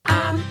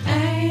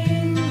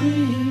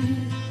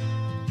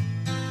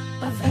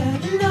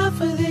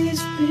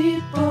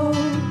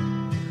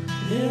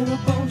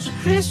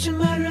Christian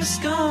murderous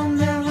scum.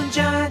 There were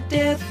giant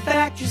death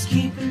factories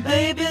keeping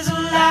babies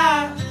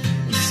alive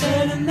and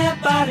selling their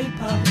body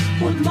parts.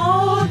 What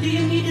more do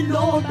you need to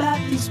know about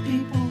these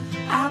people?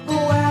 I go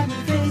out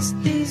and face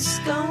these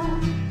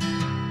scum.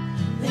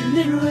 They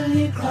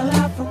literally crawl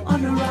out from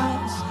under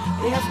rocks.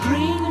 They have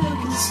green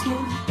looking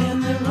skin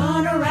and they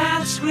run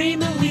around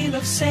screaming, we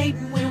love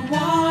Satan, we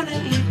wanna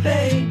eat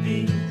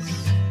babies.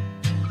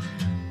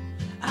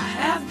 I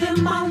have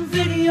them on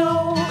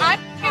video. I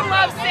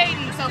love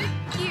Satan, so f***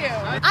 you.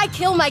 I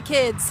kill my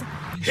kids.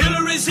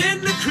 Hillary's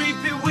in the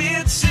creepy,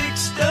 weird, sick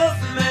stuff,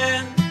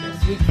 man.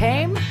 We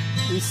came,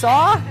 we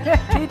saw,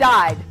 he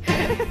died.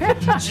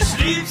 She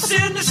sleeps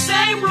in the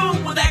same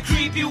room with that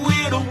creepy,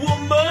 weird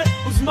woman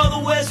whose mother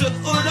wears a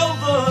hood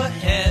over her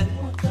head.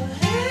 What the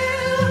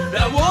hell?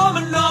 That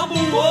woman number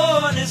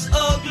one is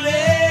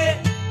ugly.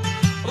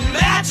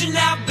 Imagine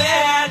how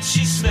bad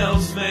she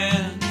smells,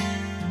 man.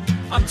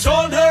 I'm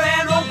told her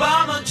and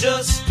Obama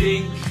just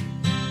stink.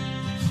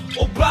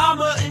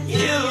 Obama and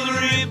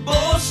Hillary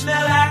both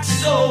smell like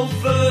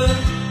sulfur.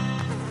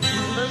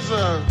 There's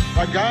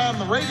a guy on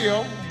the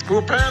radio who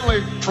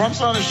apparently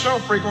Trump's on his show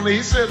frequently.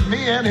 He said,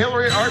 me and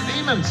Hillary are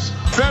demons.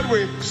 Said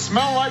we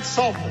smell like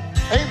sulfur.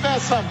 Ain't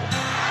that something?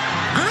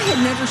 I had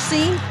never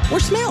seen or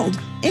smelled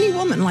any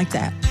woman like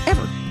that,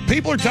 ever.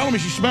 People are telling me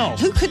she smells.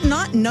 Who could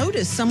not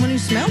notice someone who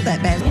smelled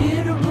that bad?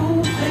 In a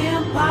room,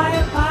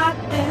 vampire pot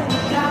and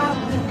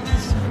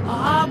goblins are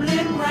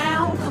hobbling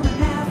round,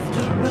 coming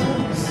after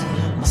us.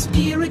 My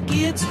spirit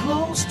gets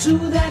close to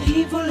that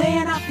evil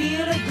and I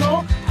feel it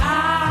go.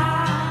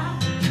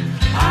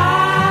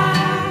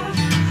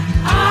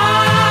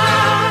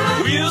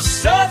 We're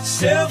such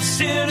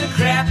self-centered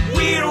crap.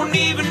 We don't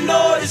even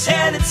notice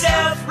hell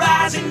itself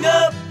rising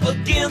up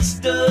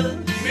against us.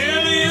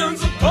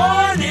 Millions of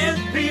pointed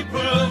people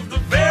of the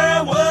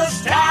very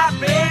worst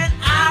type, and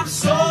I'm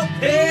so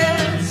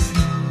pissed.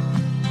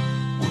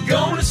 We're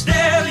gonna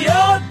stab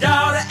your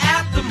daughter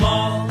at the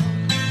mall.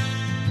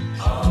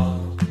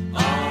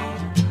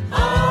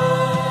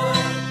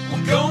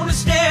 We're gonna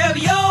stab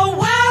your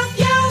wife,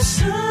 your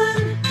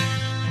son.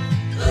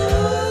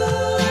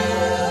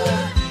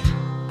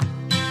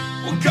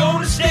 We're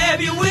gonna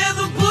stab you with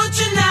a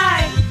butcher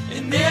knife,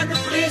 and then the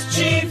police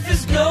chief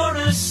is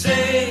gonna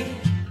say,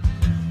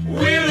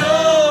 we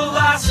love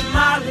our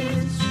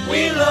Somalis,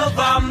 we love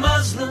our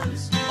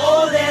Muslims.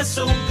 Oh, they're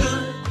so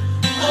good,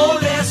 oh,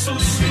 they're so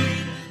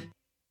sweet.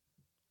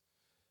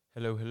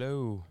 Hello,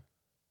 hello.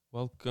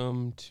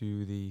 Welcome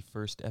to the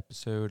first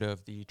episode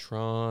of the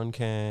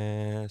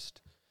Troncast.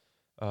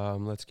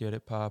 Let's get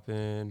it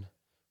poppin'.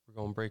 We're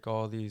going to break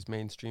all these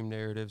mainstream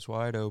narratives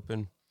wide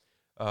open.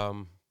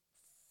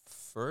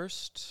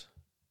 First,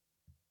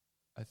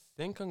 I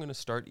think I'm going to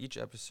start each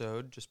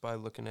episode just by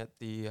looking at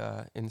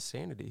the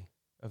insanity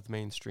of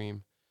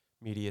mainstream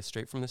media,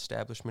 straight from the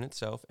establishment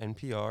itself,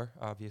 NPR,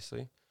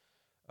 obviously.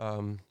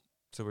 So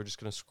we're just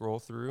going to scroll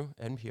through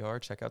NPR,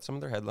 check out some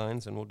of their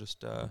headlines, and we'll just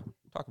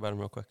talk about them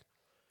real quick.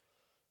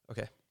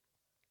 Okay.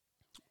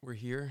 We're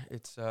here.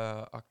 It's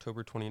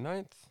October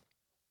 29th,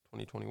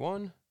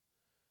 2021.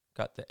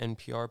 Got the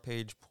NPR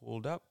page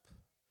pulled up.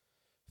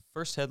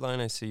 First headline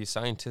I see,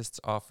 scientists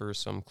offer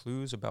some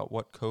clues about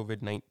what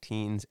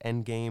COVID-19's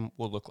endgame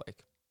will look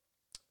like.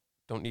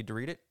 Don't need to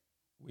read it.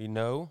 We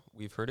know,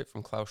 we've heard it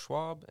from Klaus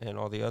Schwab and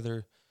all the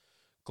other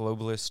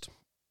globalist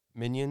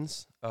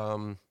minions.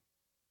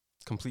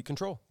 Complete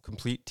control,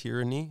 complete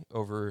tyranny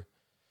over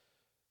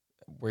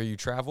where you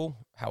travel,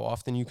 how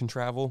often you can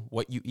travel,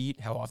 what you eat,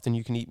 how often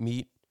you can eat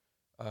meat,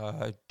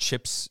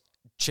 chips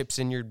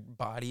in your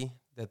body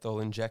that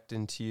they'll inject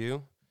into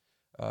you.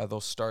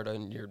 They'll start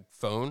on your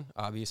phone,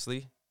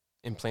 obviously,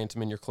 implant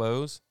them in your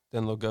clothes.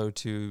 Then they'll go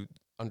to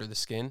under the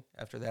skin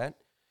after that.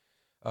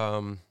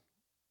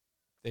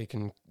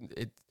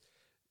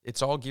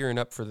 It's all gearing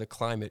up for the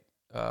climate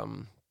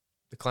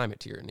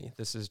tyranny.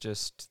 This is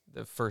just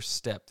the first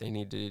step. They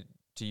need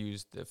to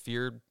use the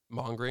fear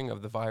mongering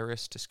of the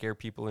virus to scare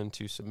people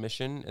into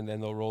submission, and then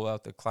they'll roll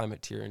out the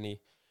climate tyranny,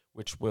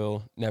 which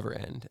will never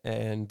end.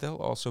 And they'll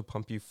also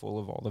pump you full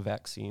of all the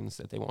vaccines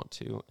that they want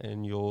to,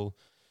 and you'll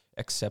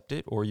accept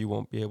it, or you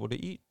won't be able to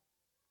eat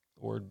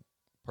or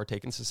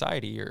partake in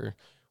society or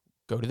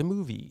go to the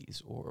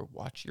movies or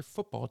watch your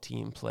football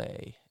team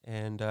play.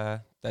 And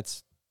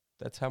that's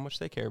how much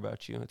they care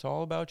about you. It's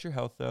all about your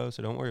health, though,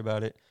 so don't worry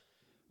about it.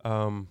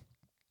 And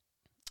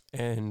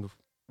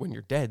when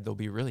you're dead, they'll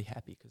be really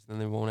happy because then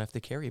they won't have to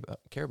care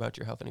about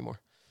your health anymore.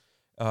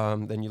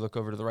 Then you look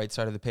over to the right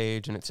side of the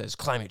page, and it says,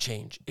 climate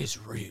change is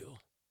real.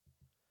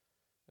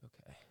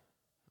 Okay,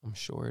 I'm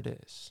sure it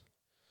is.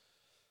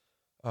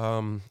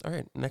 All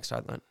right, next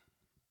headline.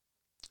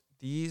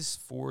 These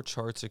 4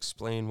 charts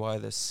explain why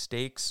the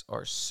stakes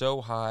are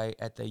so high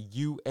at the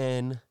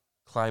UN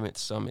Climate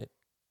Summit.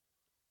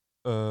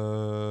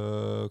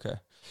 Okay.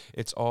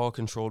 It's all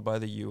controlled by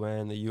the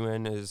UN. The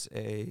UN is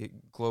a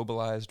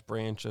globalized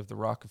branch of the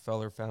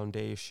Rockefeller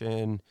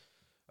Foundation.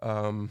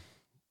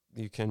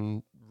 You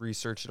can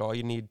research it all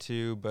you need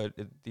to, but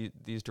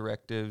these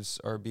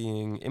directives are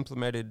being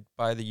implemented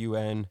by the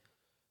UN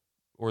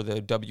or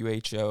the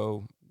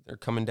WHO. They're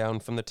coming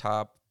down from the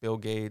top. Bill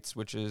Gates,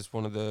 which is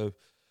one of the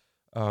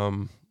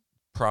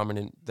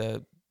prominent,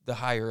 the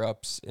higher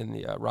ups in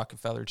the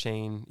Rockefeller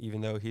chain,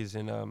 even though he's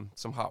in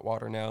some hot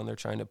water now, and they're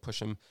trying to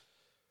push him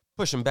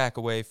back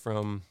away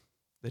from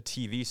the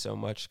TV so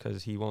much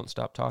because he won't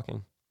stop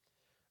talking.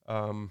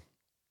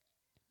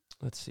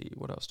 Let's see,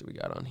 what else do we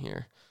got on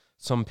here?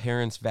 Some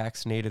parents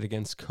vaccinated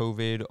against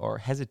COVID are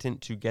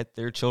hesitant to get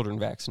their children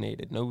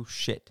vaccinated. No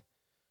shit.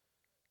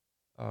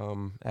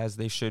 As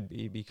they should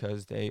be,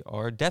 because they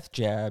are death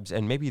jabs,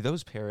 and maybe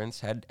those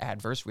parents had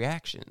adverse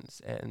reactions,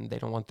 and they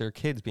don't want their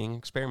kids being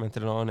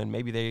experimented on, and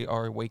maybe they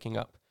are waking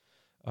up.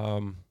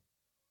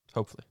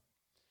 Hopefully.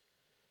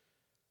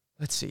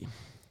 Let's see.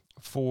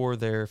 For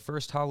their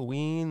first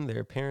Halloween,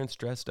 their parents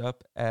dressed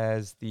up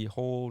as the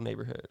whole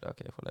neighborhood.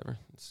 Okay, whatever.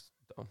 It's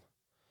dumb.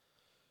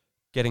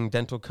 Getting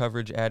dental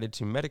coverage added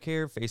to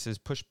Medicare faces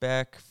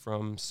pushback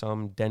from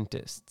some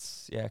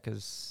dentists. Yeah,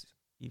 because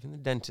even the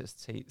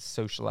dentists hate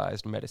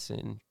socialized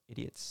medicine.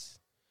 Idiots.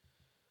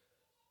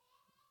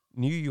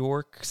 New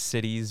York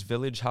City's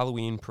Village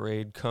Halloween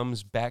Parade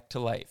comes back to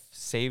life,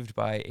 saved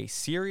by a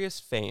serious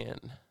fan.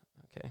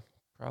 Okay,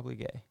 probably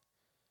gay.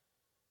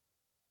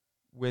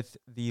 With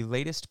the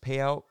latest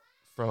payout,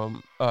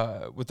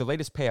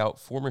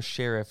 former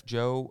Sheriff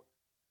Joe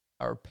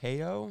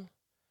Arpaio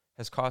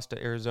has cost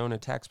Arizona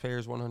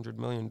taxpayers $100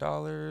 million.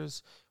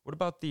 What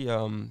about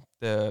the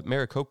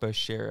Maricopa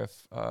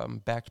sheriff,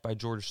 backed by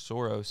George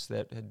Soros,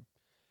 that had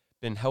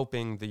been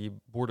helping the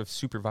Board of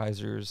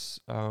Supervisors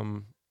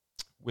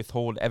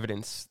withhold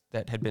evidence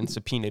that had been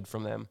subpoenaed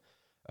from them,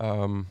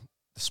 the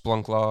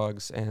Splunk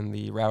logs and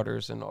the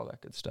routers and all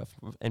that good stuff.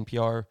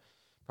 NPR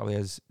probably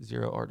has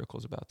 0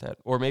 articles about that,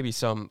 or maybe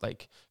some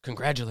like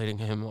congratulating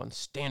him on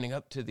standing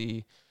up to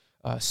the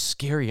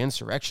scary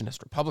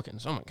insurrectionist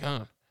Republicans. Oh my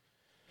God.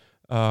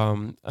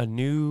 A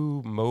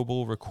new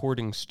mobile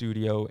recording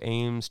studio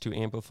aims to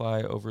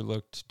amplify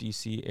overlooked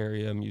D.C.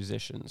 area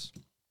musicians.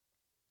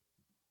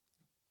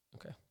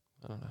 Okay,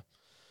 I don't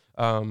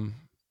know.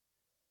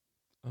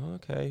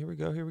 Okay, here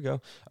we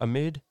go.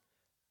 Amid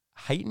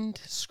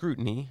heightened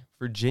scrutiny,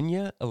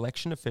 Virginia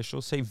election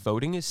officials say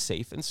voting is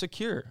safe and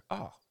secure.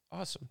 Oh,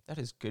 awesome. That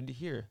is good to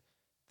hear.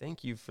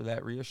 Thank you for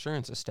that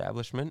reassurance,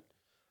 establishment.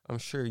 I'm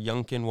sure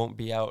Youngkin won't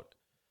be out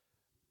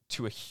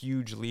to a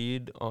huge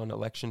lead on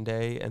election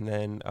day, and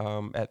then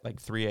at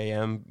like 3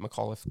 a.m.,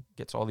 McAuliffe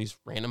gets all these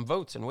random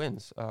votes and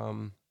wins.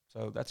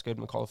 So that's good.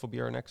 McAuliffe will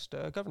be our next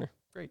governor.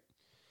 Great.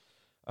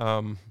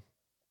 A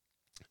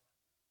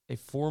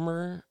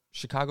former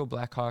Chicago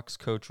Blackhawks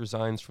coach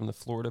resigns from the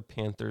Florida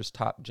Panthers'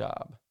 top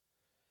job.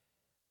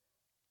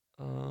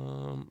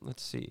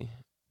 Let's see.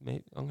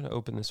 I'm going to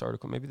open this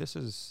article. Maybe this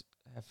has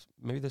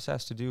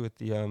to do with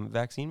the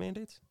vaccine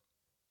mandates.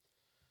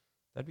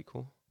 That'd be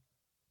cool.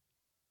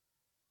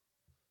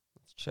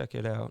 Let's check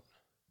it out.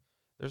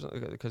 There's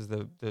because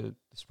the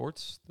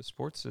sports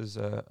is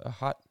a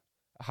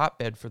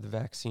hotbed for the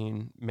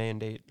vaccine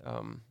mandate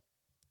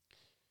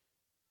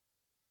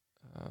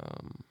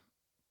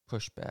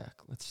pushback.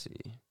 Let's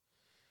see.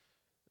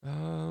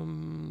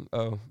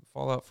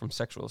 Fallout from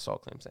sexual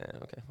assault claims.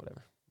 Okay,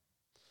 whatever.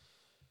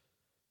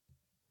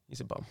 He's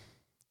a bum.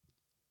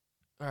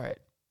 All right.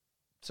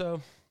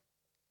 So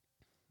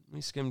we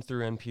skimmed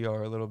through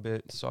NPR a little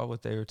bit, saw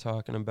what they were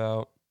talking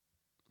about.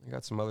 I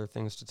got some other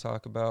things to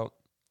talk about.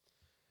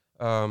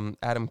 Adam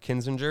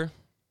Kinzinger,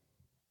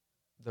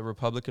 the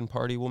Republican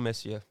Party will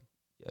miss you.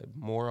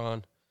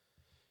 Moron.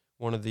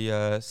 One of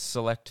the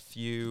select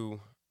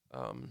few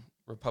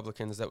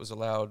Republicans that was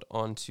allowed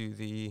onto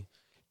the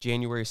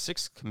January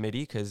 6th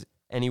committee, because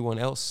anyone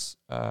else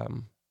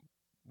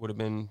would have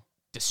been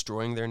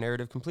destroying their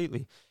narrative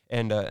completely.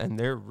 And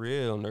they're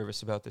real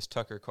nervous about this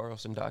Tucker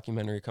Carlson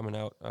documentary coming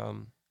out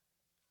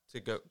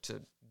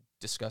to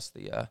discuss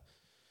the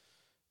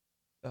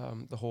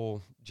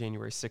whole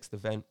January 6th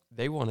event.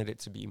 They wanted it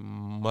to be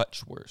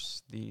much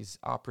worse. These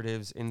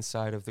operatives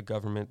inside of the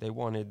government, they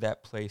wanted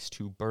that place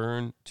to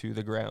burn to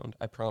the ground.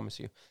 I promise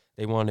you.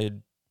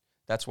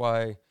 That's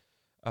why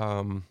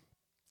the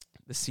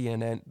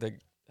CNN, I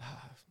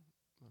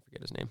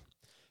forget his name,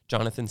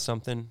 Jonathan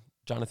Sullivan,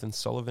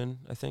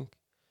 I think.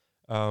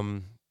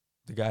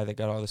 The guy that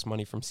got all this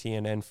money from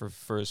CNN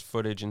for his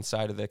footage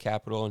inside of the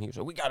Capitol, and he was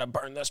like, "We gotta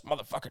burn this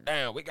motherfucker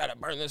down. We gotta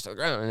burn this to the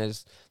ground."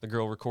 And the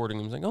girl recording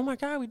him was like, "Oh my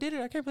God, we did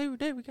it! I can't believe we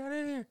did it. We got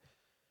in here."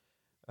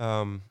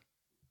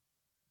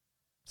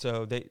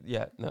 So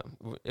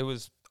it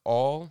was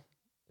all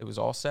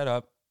set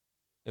up.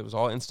 It was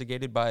all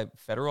instigated by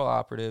federal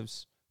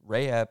operatives.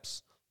 Ray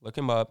Epps, look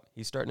him up.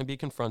 He's starting to be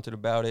confronted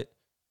about it.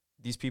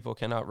 These people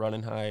cannot run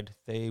and hide.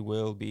 They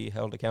will be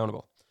held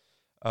accountable.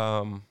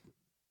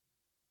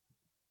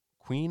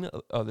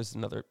 This is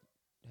another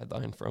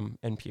headline from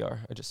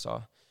NPR I just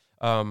saw.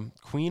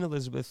 Queen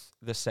Elizabeth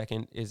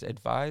II is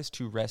advised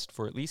to rest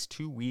for at least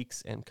 2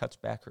 weeks and cuts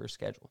back her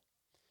schedule.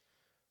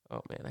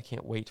 Oh, man, I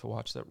can't wait to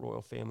watch that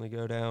royal family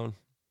go down.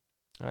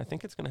 I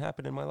think it's going to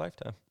happen in my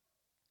lifetime.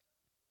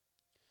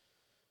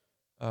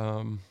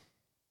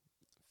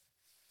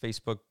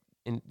 Facebook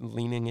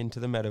leaning into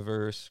the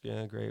metaverse.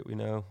 Yeah, great. We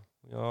know.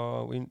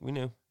 We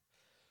knew.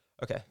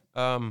 Okay.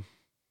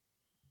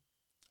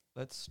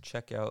 Let's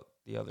check out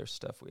the other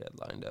stuff we had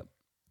lined up.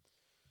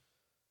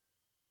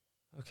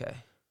 Okay.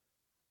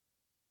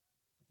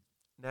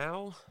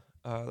 Now,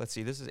 let's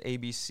see. This is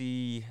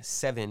ABC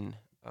 7.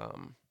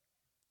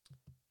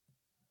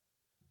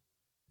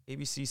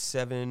 ABC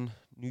 7,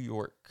 New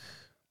York.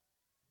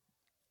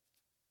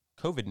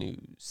 COVID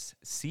news.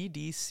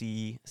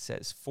 CDC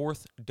says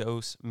 4th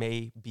dose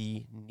may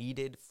be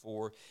needed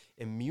for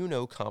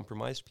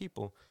immunocompromised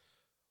people.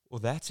 Well,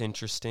 that's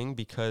interesting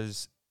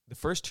because the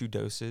first 2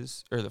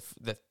 doses, or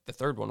the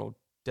third one will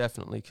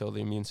definitely kill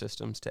the immune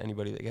systems to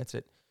anybody that gets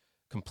it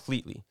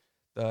completely.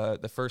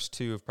 The first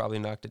 2 have probably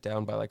knocked it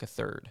down by like a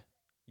third.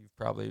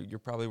 You're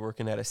probably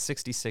working at a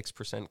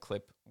 66%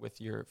 clip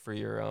for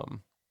your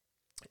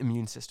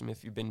immune system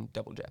if you've been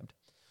double jabbed.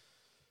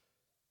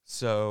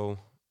 So,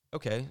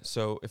 okay,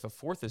 so if a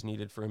 4th is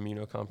needed for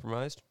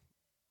immunocompromised,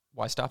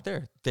 why stop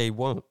there? They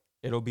won't.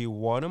 It'll be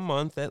 1 a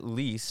month at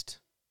least,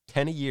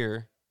 10 a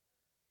year,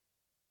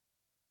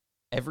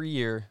 every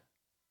year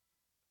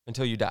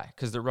until you die,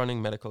 because they're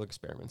running medical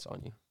experiments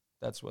on you.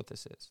 That's what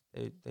this is.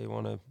 They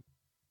want to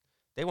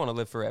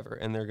live forever,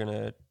 and they're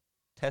gonna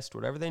test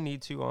whatever they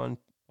need to on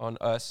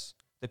us,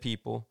 the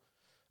people,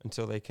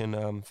 until they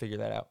can figure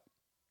that out.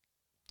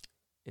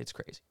 It's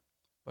crazy,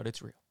 but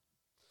it's real.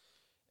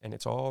 And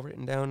it's all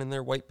written down in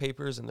their white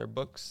papers and their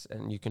books,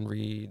 and you can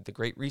read The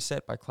Great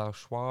Reset by Klaus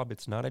Schwab.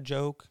 It's not a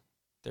joke.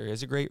 There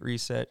is a Great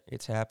Reset.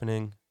 It's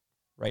happening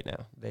right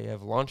now. They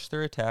have launched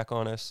their attack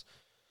on us,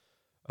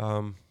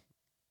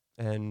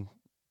 and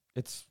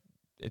it's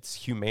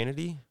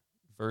humanity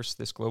versus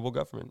this global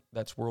government.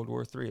 That's World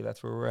War III.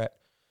 That's where we're at.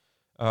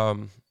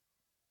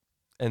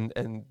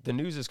 And the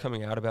news is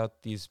coming out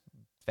about these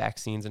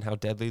vaccines and how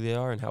deadly they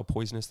are and how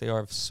poisonous they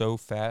are so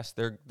fast.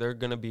 They're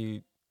going to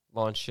be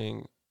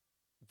launching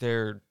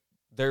their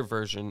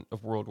version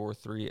of World War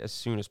III as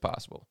soon as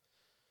possible,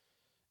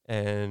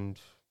 and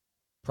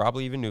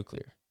probably even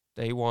nuclear.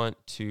 They want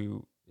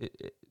to.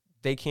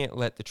 They can't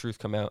let the truth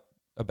come out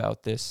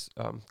about this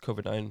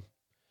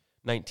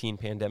COVID-19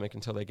 pandemic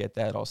until they get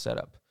that all set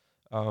up.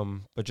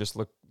 But just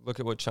look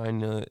at what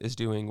China is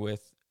doing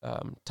with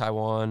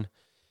Taiwan,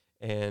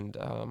 and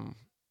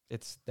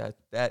it's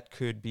that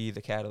could be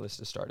the catalyst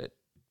to start it.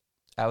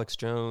 Alex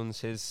Jones,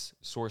 his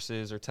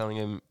sources are telling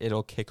him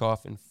it'll kick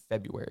off in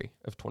February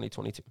of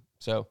 2022.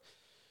 So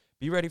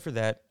be ready for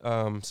that.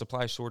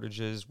 Supply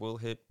shortages will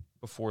hit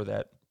before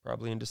that,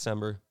 probably in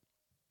December.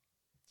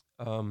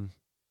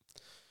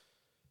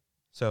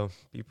 So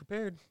be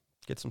prepared.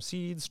 Get some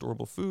seeds,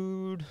 storable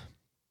food,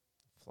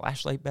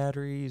 flashlight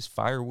batteries,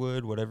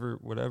 firewood,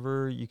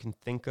 whatever you can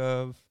think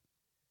of,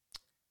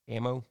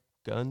 ammo,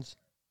 guns,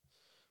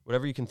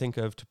 whatever you can think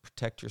of to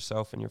protect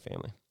yourself and your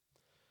family.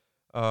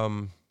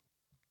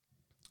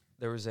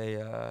 There was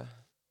a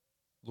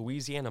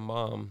Louisiana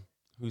mom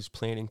who's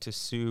planning to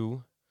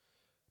sue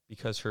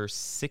because her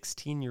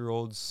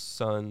 16-year-old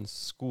son's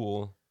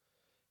school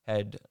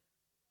had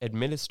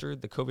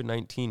administered the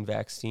COVID-19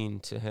 vaccine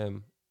to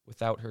him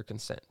without her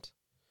consent.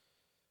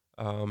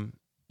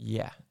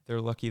 Yeah,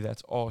 they're lucky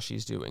that's all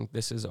she's doing.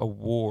 This is a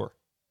war.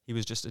 He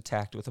was just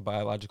attacked with a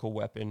biological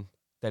weapon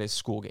that his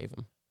school gave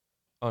him.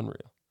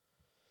 Unreal.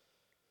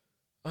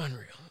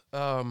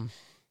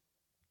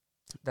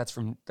 That's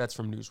from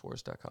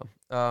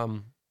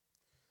newswars.com.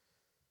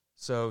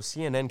 So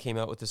CNN came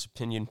out with this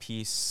opinion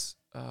piece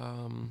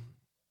at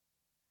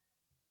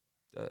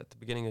the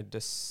beginning of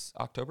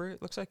October,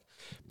 it looks like.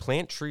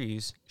 Plant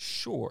trees,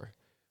 sure,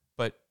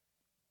 but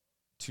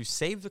to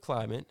save the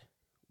climate,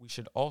 we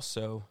should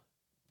also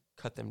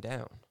cut them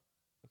down.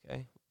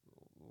 Okay?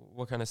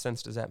 What kind of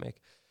sense does that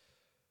make?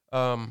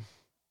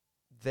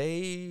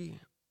 They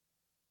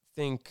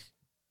think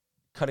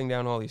cutting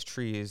down all these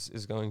trees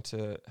is going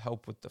to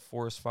help with the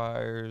forest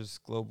fires,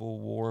 global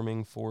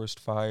warming forest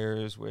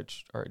fires,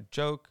 which are a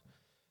joke.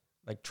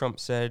 Like Trump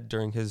said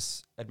during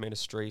his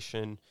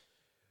administration,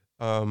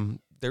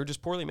 they were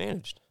just poorly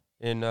managed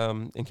in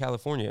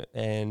California,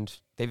 and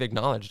they've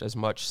acknowledged as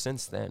much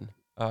since then.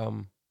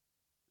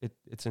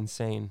 It's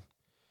insane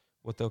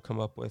what they'll come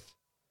up with.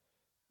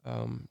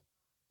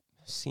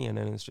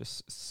 CNN is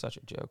just such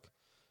a joke.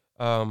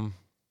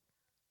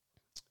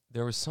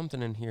 There was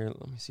something in here,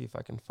 let me see if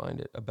I can find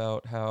it,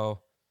 about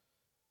how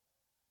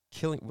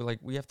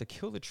we have to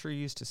kill the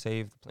trees to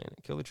save the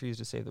planet, kill the trees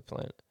to save the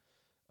planet.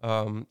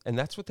 And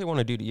that's what they want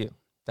to do to you.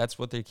 That's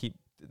what they keep,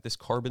 this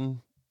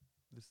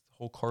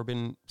whole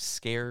carbon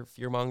scare,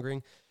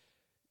 fear-mongering.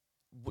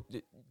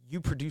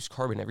 You produce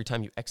carbon every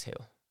time you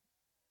exhale.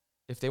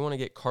 If they want to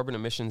get carbon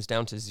emissions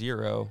down to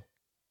zero,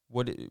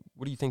 what do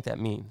you think that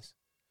means?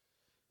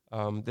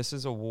 This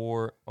is a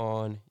war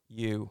on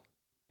you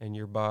and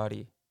your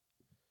body.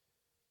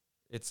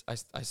 It's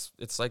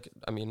like,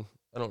 I mean,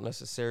 I don't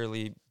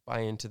necessarily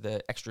buy into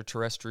the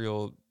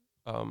extraterrestrial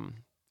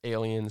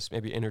aliens,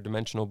 maybe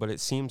interdimensional, but it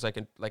seems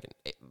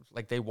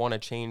like they want to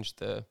change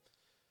the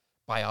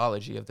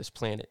biology of this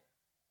planet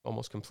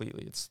almost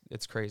completely.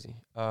 It's crazy.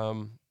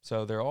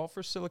 So they're all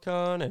for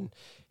silicon and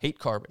hate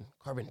carbon.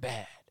 Carbon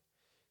bad.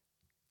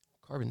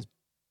 Carbon's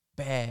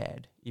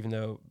bad, even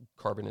though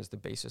carbon is the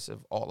basis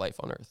of all life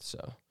on Earth.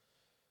 So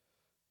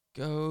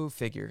go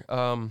figure.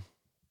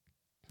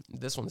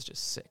 This one's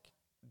just sick.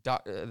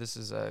 This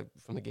is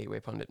from the Gateway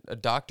Pundit. A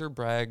doctor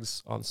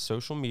brags on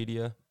social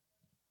media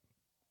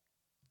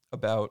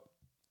about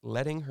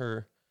letting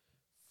her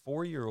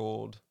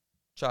 4-year-old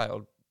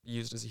child be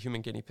used as a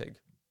human guinea pig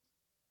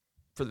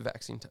for the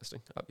vaccine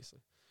testing, obviously.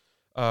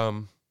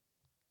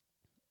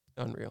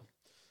 Unreal.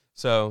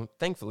 So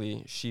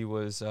thankfully, she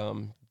was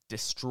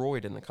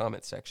destroyed in the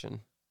comment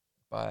section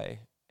by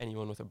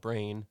anyone with a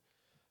brain.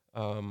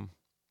 But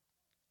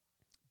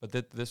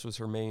this was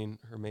her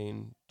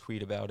main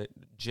tweet about it.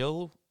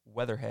 Jill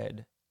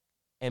Weatherhead,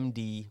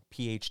 MD,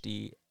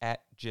 PhD,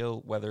 at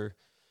Jill Weather.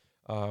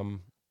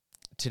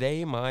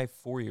 Today, my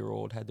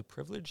 4-year-old had the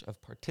privilege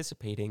of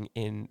participating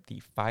in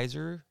the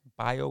Pfizer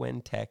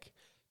BioNTech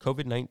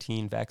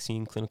COVID-19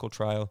 vaccine clinical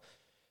trial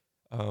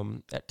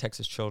at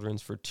Texas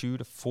Children's for 2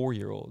 to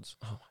 4-year-olds.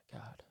 Oh, my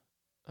God.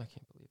 I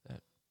can't believe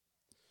that.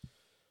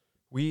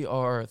 We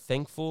are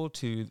thankful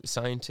to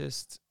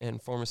scientists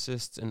and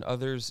pharmacists and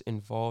others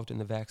involved in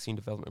the vaccine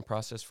development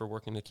process for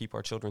working to keep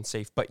our children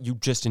safe. But you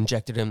just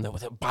injected him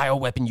with a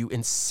bioweapon, you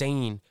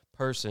insane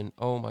person.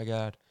 Oh, my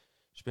God.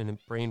 She's been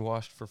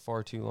brainwashed for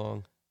far too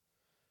long.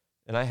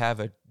 And I have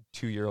a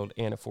 2-year-old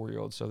and a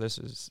 4-year-old, so this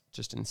is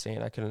just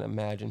insane. I couldn't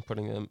imagine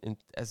putting them in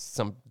as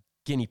some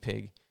guinea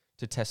pig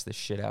to test this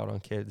shit out on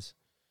kids.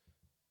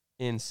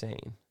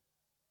 Insane.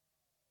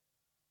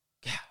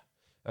 Yeah.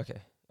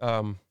 Okay.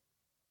 Wow.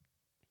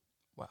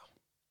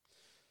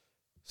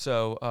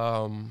 So,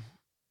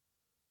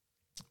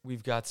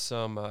 we've got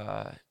some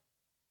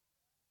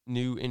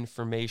new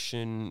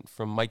information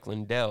from Mike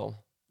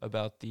Lindell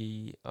about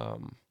the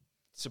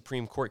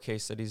Supreme Court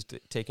case that he's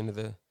taken to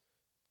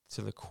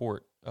the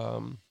court.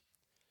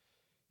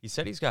 He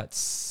said he's got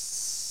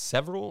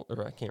several,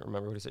 or I can't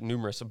remember what he said,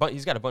 numerous, but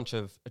he's got a bunch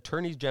of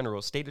attorneys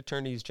general, state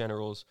attorneys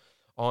generals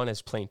on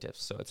as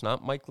plaintiffs. So it's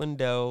not Mike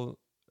Lindell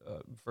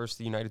versus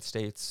the United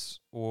States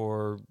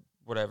or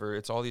whatever.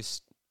 It's all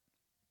these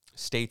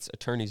states'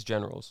 attorneys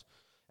generals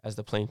as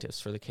the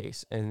plaintiffs for the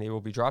case. And they will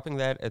be dropping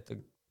that at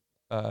the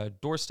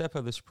doorstep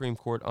of the Supreme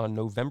Court on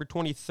November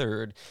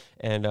 23rd.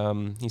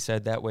 And he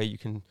said that way you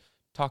can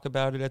talk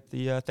about it at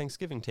the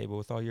Thanksgiving table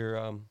with all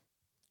your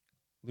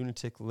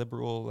lunatic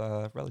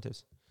liberal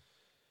relatives.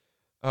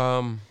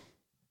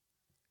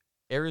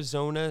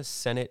 Arizona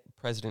Senate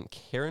President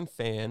Karen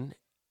Fann,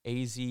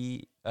 AZ,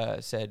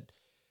 said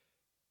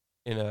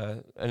in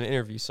an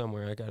interview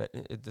somewhere, I got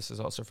it, this is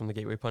also from the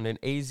Gateway Pundit,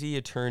 AZ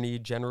Attorney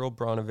General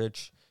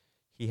Brnovich,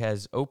 he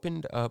has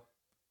opened up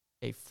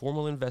a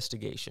formal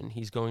investigation.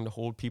 He's going to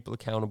hold people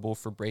accountable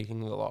for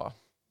breaking the law.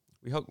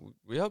 We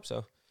hope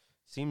so.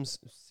 Seems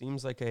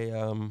like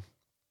a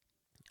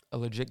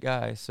legit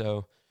guy,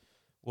 so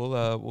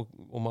we'll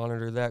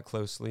monitor that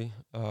closely.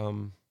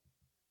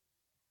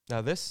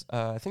 Now this,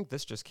 I think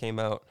this just came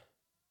out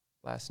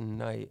last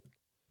night,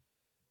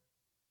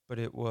 but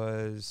it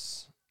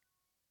was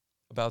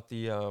about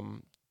the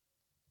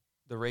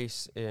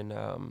race in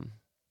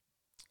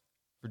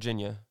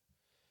Virginia,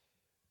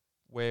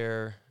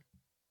 where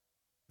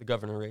the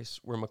governor race,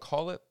 where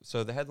McAuliffe,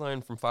 so the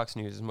headline from Fox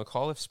News is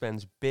McAuliffe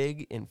spends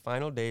big in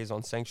final days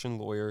on sanctioned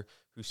lawyer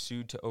who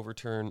sued to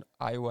overturn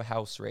Iowa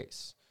House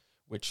race,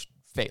 which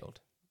failed.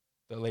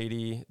 The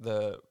lady,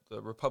 the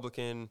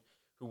Republican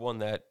who won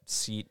that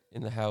seat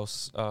in the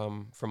House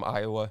from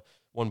Iowa,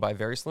 won by a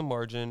very slim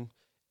margin,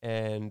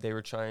 and they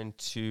were trying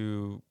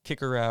to kick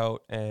her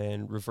out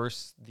and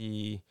reverse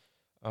the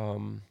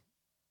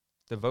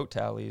vote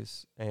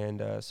tallies,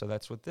 and so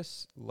that's what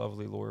this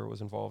lovely lawyer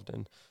was involved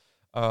in.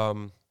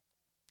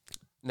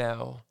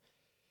 Now,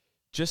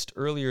 just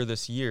earlier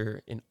this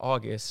year, in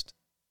August,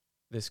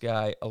 this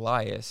guy,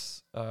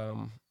 Elias,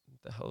 what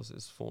the hell is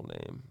his full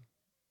name?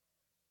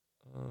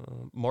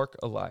 Mark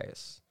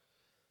Elias.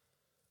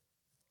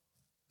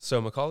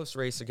 So McAuliffe's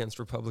race against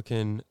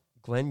Republican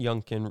Glenn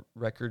Youngkin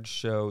records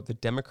show the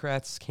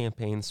Democrats'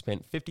 campaign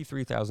spent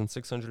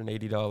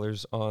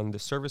 $53,680 on the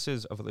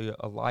services of the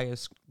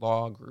Elias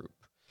Law Group,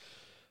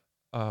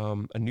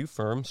 a new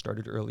firm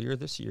started earlier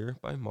this year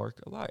by Mark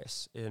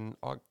Elias in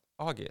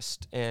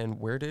August. And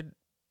where did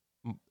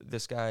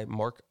this guy,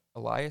 Mark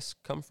Elias,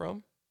 come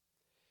from?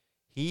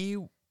 He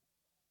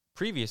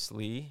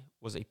previously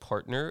was a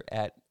partner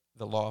at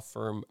the law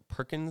firm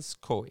Perkins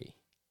Coie.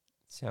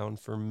 Sound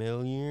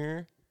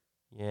familiar?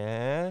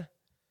 Yeah.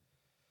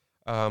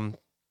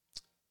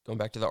 Going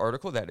back to the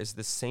article, that is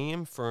the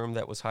same firm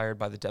that was hired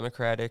by the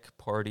Democratic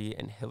Party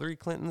in Hillary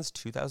Clinton's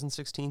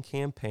 2016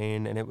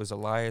 campaign, and it was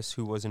Elias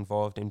who was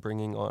involved in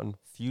bringing on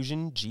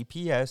Fusion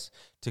GPS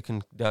to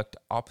conduct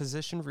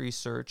opposition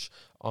research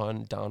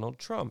on Donald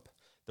Trump.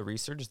 The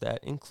research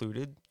that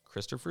included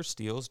Christopher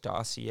Steele's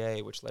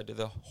dossier, which led to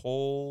the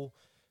whole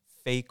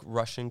fake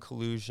Russian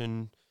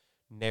collusion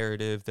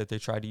narrative that they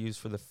tried to use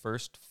for the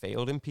first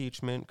failed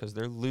impeachment, because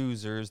they're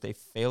losers. They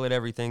fail at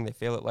everything. They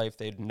fail at life.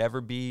 They'd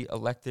never be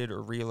elected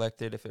or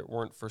reelected if it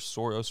weren't for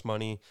Soros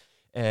money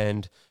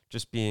and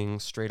just being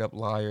straight up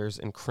liars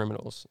and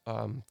criminals,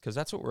 because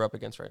that's what we're up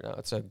against right now.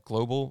 It's a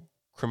global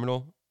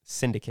criminal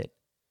syndicate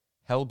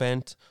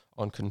hell-bent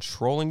on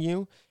controlling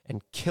you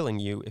and killing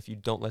you if you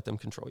don't let them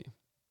control you.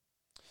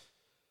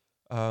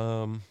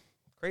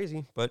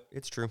 Crazy, but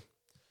it's true.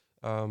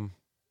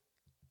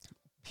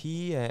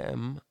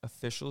 PM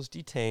officials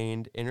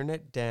detained,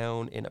 internet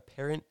down in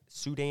apparent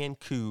Sudan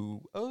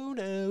coup. Oh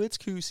no, it's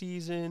coup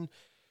season.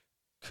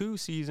 Coup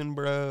season,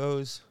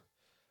 bros.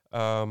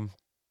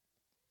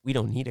 We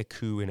don't need a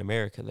coup in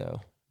America,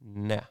 though.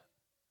 Nah.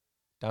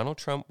 Donald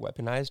Trump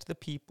weaponized the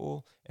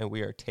people, and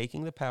we are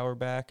taking the power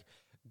back.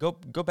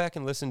 Go back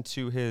and listen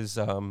to his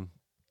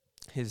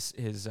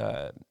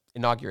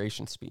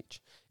inauguration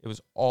speech. It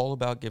was all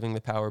about giving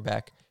the power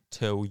back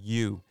to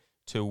you,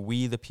 to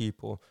we the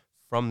people,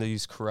 from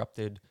these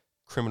corrupted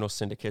criminal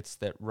syndicates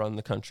that run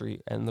the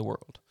country and the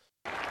world.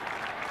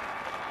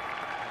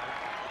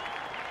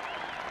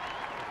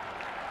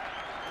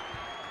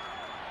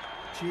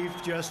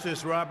 Chief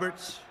Justice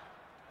Roberts,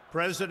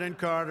 President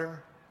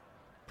Carter,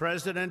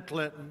 President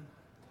Clinton,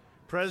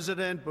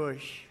 President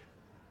Bush,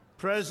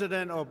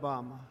 President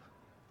Obama,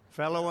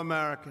 fellow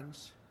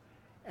Americans,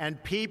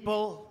 and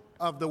people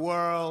of the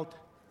world,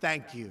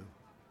 thank you.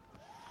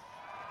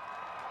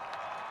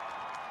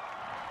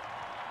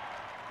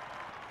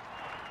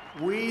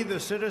 We, the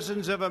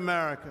citizens of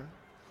America,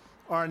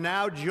 are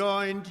now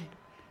joined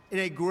in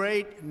a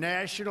great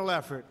national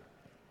effort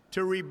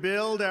to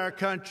rebuild our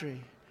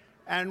country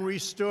and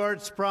restore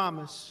its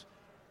promise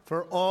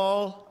for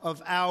all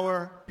of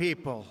our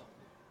people.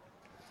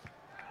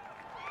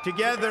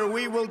 Together,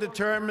 we will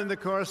determine the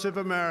course of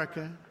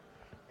America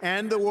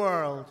and the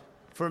world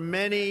for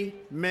many,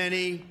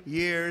 many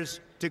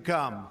years to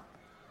come.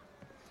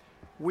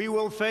 We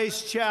will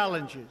face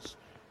challenges.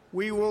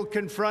 We will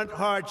confront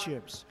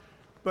hardships,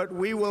 but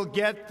we will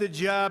get the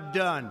job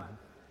done.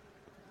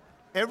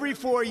 Every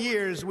 4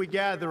 years, we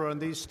gather on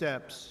these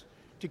steps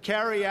to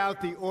carry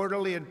out the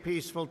orderly and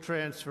peaceful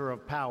transfer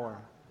of power.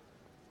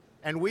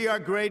 And we are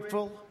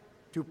grateful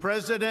to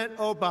President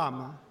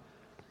Obama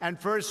and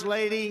First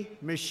Lady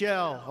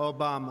Michelle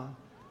Obama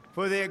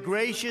for their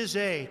gracious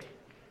aid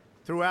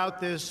throughout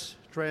this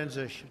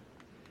transition.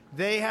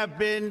 They have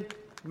been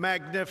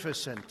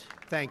magnificent.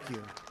 Thank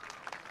you.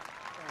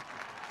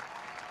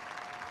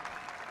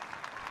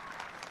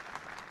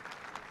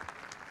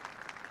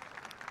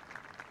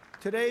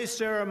 Today's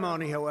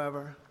ceremony,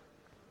 however,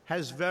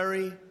 has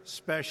very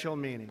special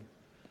meaning,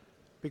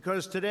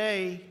 because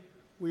today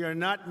we are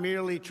not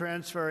merely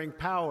transferring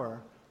power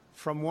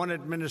from one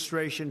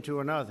administration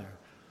to another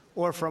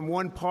or from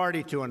one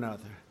party to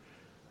another,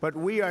 but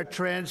we are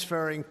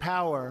transferring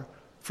power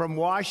from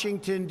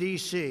Washington,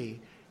 D.C.,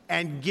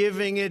 and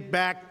giving it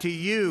back to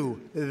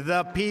you,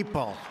 the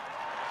people.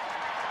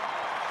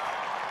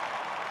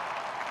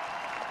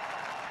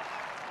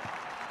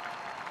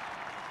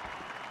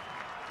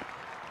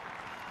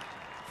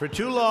 For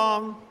too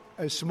long,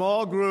 a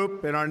small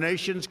group in our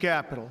nation's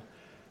capital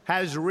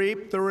has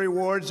reaped the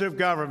rewards of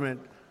government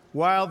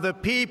while the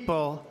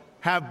people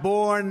have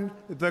borne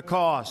the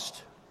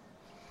cost.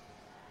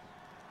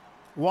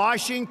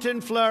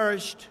 Washington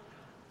flourished,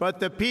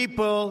 but the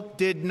people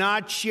did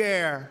not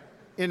share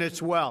in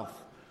its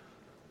wealth.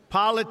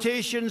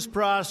 Politicians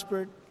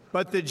prospered,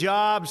 but the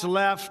jobs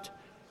left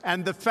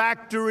and the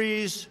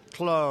factories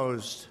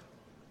closed.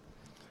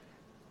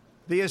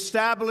 The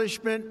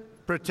establishment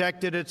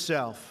protected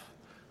itself,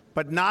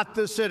 but not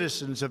the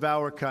citizens of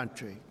our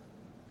country.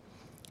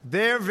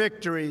 Their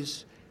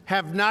victories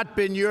have not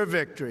been your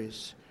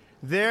victories.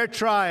 Their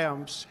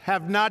triumphs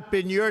have not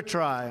been your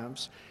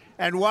triumphs.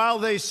 And while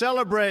they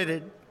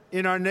celebrated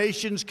in our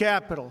nation's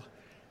capital,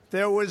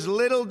 there was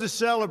little to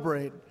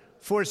celebrate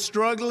for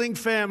struggling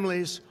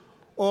families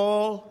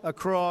all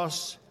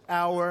across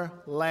our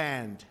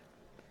land.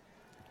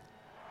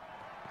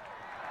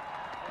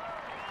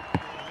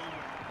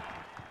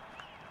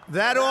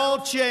 That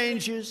all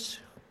changes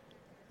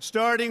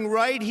starting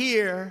right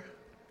here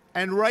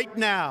and right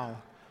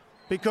now,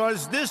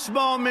 because this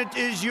moment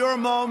is your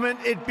moment.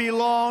 It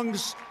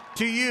belongs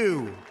to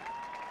you.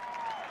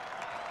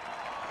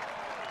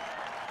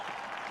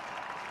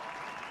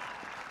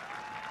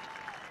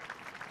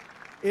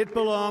 It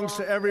belongs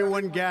to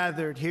everyone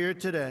gathered here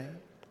today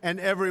and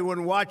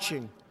everyone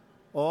watching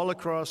all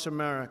across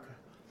America.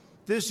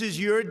 This is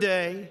your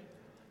day.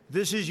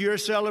 This is your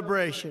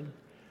celebration.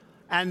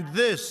 And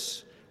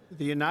this,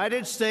 the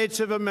United States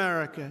of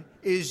America,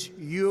 is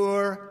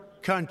your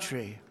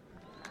country.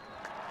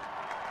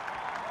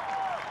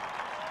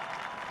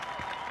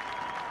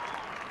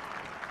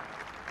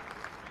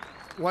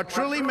 What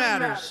truly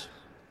matters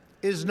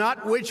is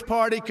not which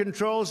party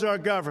controls our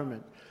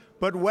government,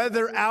 but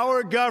whether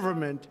our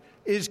government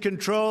is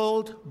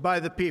controlled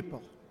by the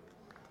people.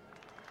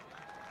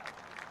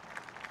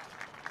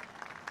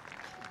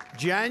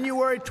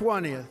 January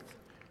 20th,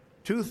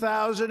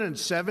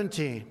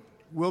 2017,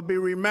 will be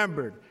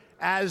remembered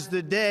as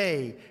the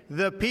day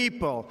the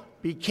people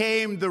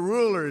became the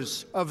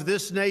rulers of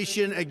this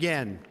nation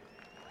again.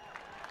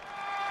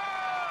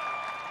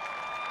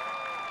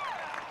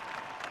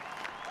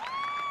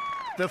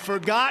 The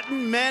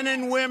forgotten men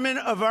and women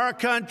of our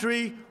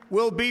country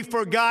will be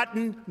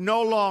forgotten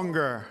no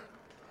longer.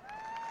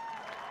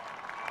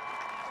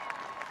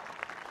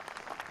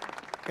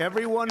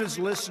 Everyone is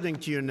listening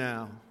to you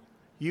now.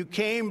 You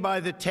came by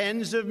the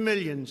tens of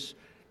millions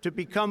to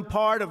become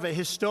part of a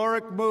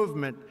historic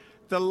movement,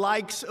 the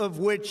likes of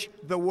which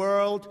the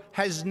world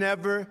has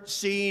never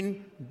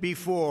seen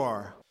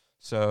before.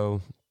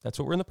 So that's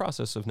what we're in the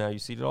process of now. You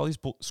see all these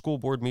school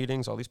board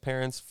meetings, all these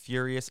parents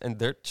furious, and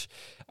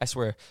I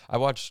swear, I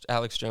watched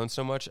Alex Jones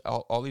so much,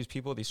 all these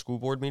people at these school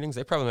board meetings,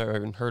 they probably never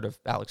even heard of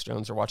Alex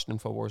Jones or watched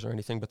InfoWars or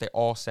anything, but they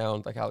all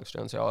sound like Alex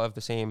Jones. They all have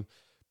the same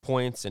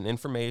points and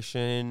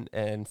information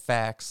and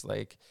facts.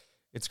 Like,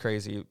 it's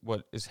crazy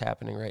what is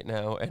happening right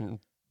now. And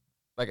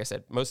like I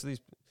said,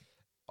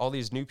 all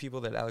these new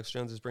people that Alex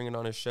Jones is bringing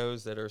on his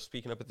shows that are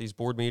speaking up at these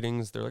board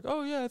meetings, they're like,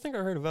 oh yeah, I think I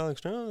heard of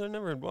Alex Jones. I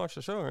never watched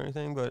the show or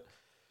anything, but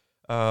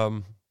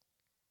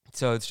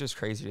so it's just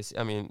crazy to see.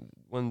 I mean,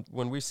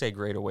 when we say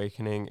Great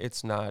Awakening,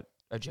 it's not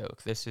a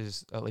joke. This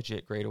is a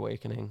legit Great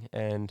Awakening,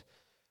 and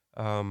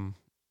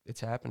it's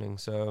happening.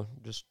 So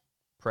just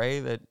pray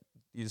that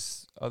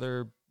these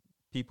other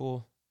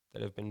people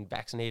that have been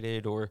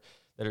vaccinated or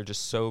that are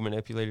just so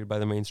manipulated by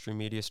the mainstream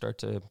media start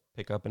to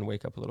pick up and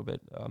wake up a little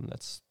bit.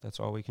 That's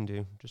all we can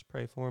do. Just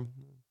pray for them.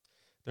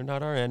 They're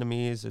not our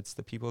enemies. It's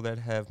the people that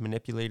have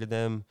manipulated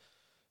them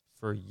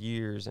for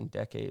years and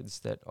decades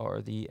that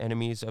are the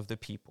enemies of the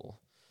people.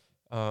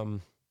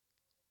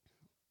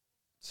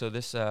 So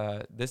this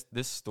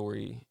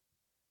story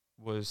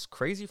was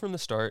crazy from the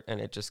start, and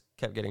it just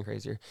kept getting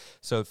crazier.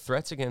 So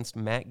threats against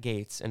Matt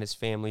Gaetz and his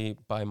family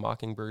by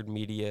Mockingbird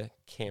Media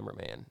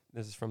cameraman.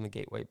 This is from the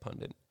Gateway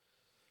Pundit.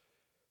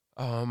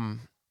 And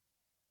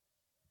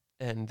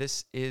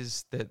this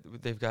is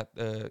they've got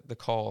the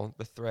call,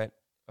 the threat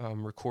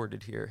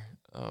recorded here.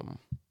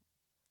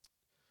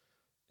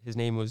 His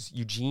name was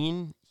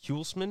Eugene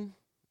Hulsman,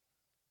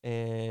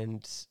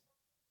 and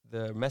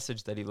the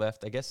message that he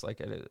left, I guess,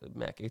 like at a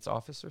Matt Gaetz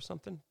office or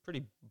something.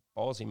 Pretty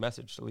ballsy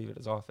message to leave at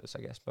his office,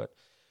 I guess. But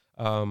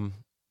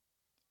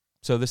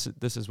so this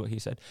is what he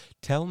said.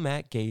 Tell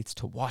Matt Gaetz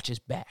to watch his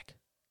back.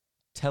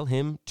 Tell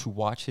him to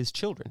watch his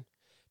children.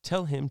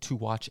 Tell him to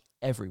watch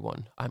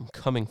everyone. I'm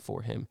coming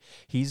for him.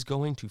 He's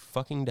going to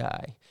fucking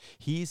die.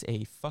 He's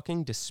a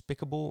fucking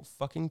despicable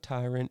fucking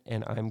tyrant,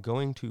 and I'm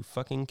going to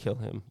fucking kill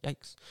him.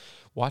 Yikes.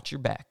 Watch your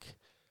back.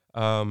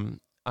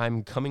 I'm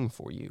coming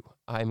for you.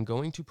 I'm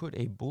going to put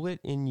a bullet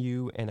in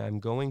you, and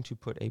I'm going to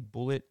put a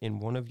bullet in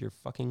one of your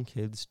fucking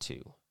kids,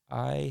 too.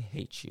 I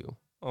hate you.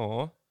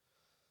 Aw,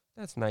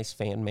 that's nice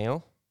fan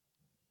mail.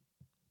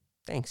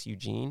 Thanks,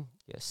 Eugene,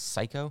 you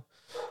psycho.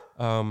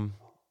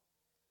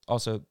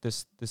 Also,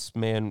 this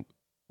man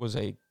was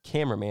a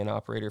cameraman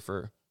operator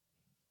for,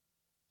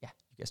 you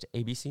guessed it,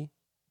 ABC,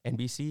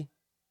 NBC,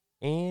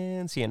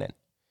 and CNN.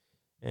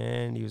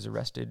 And he was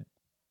arrested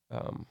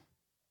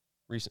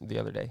the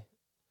other day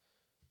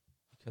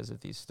because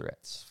of these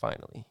threats,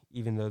 finally,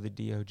 even though the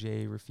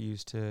DOJ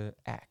refused to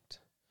act.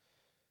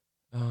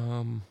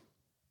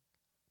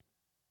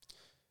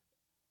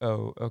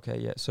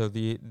 So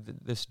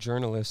this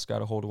journalist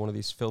got a hold of one of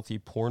these filthy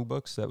porn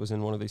books that was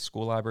in one of these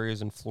school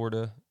libraries in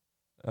Florida,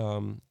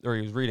 or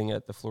he was reading it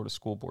at the Florida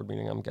School Board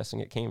meeting. I'm guessing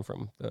it came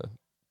from the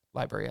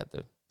library at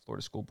the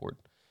Florida School Board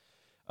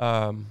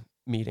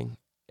meeting.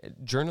 A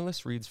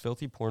journalist reads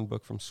filthy porn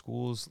book from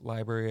school's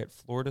library at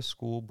Florida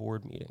School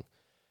Board meeting.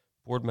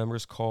 Board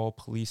members call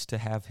police to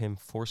have him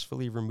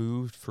forcefully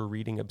removed for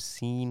reading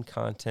obscene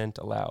content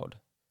aloud.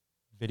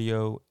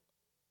 Video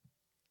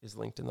is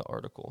linked in the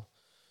article,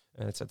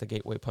 and it's at the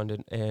Gateway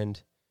Pundit.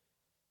 And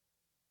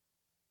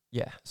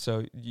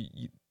so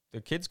the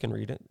kids can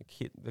read it.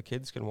 The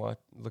kids can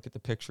look at the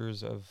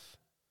pictures of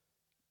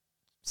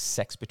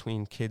sex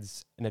between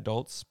kids and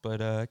adults,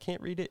 but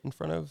can't read it in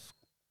front of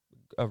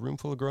a room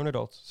full of grown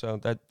adults. So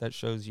that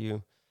shows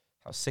you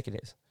how sick it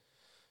is.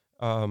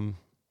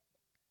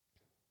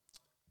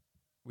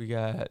 We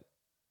got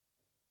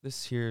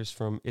this here's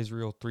from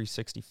Israel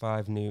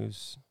 365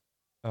 News.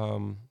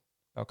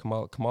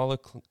 Kamala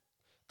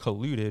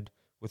colluded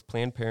with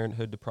Planned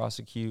Parenthood to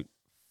prosecute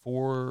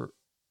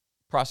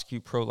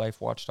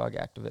pro-life watchdog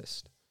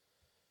activist.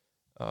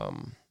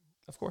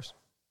 Of course.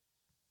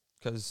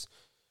 Because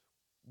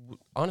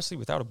honestly,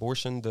 without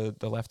abortion, the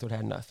left would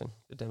have nothing.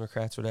 The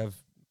Democrats would have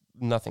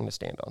nothing to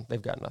stand on. They've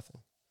got nothing.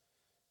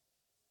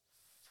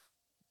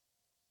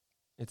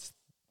 It's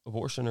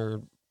abortion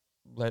or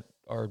let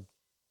our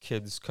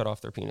kids cut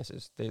off their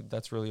penises.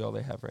 That's really all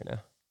they have right now.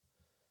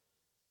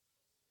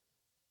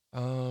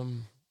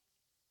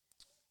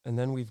 And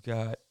then we've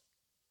got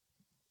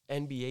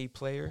NBA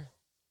player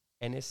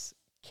Enes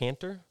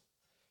Kanter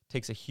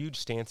takes a huge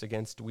stance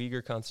against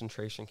Uyghur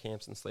concentration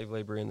camps and slave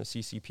labor in the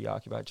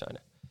CCP-occupied China.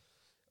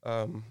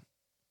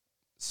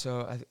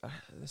 So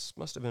this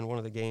must have been one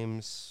of the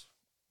games,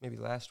 maybe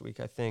last week,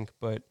 I think,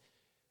 but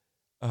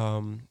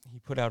He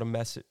put out a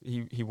message.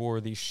 He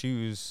wore these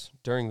shoes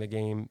during the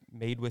game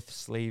made with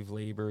slave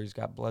labor. He's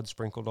got blood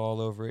sprinkled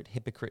all over it.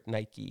 Hypocrite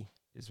Nike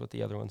is what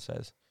the other one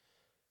says.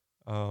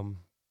 And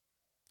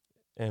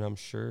I'm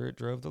sure it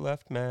drove the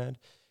left mad.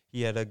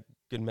 He had a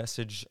good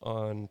message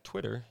on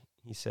Twitter.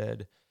 He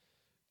said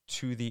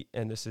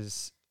and this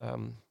is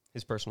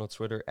his personal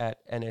Twitter,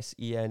 at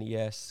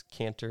NSENES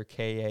Cantor,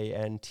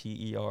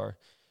 KANTER,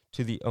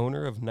 to the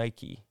owner of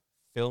Nike,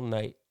 Phil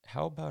Knight,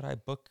 how about I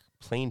book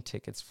plane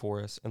tickets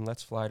for us and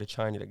let's fly to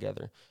China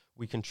together?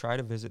 We can try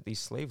to visit these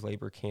slave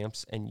labor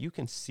camps and you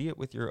can see it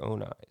with your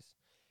own eyes.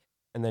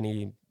 And then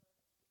he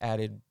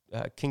added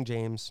King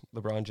James,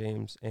 LeBron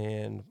James,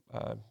 and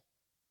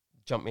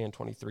Jumpman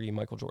 23,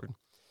 Michael Jordan.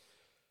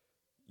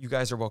 You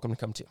guys are welcome to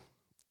come too.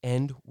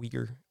 End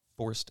Uyghur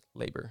forced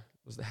labor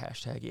was the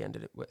hashtag he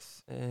ended it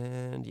with.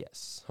 And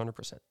yes,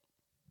 100%.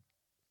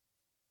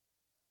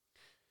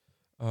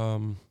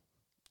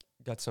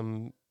 Got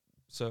some,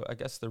 so I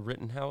guess the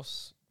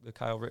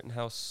Kyle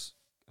Rittenhouse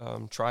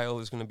trial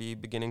is going to be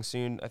beginning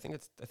soon. I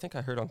think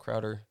I heard on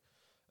Crowder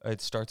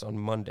it starts on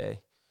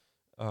Monday.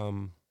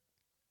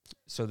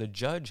 So the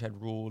judge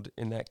had ruled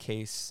in that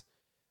case.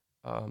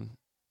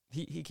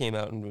 He came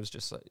out and was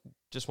just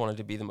wanted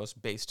to be the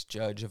most based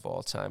judge of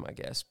all time, I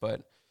guess.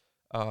 But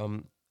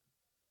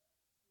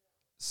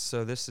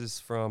so this is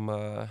from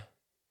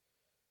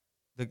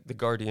the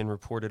Guardian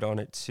reported on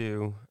it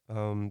too.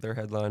 Their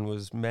headline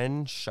was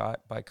 "Men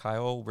shot by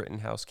Kyle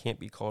Rittenhouse can't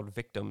be called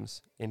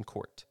victims in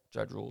court."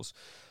 Judge rules.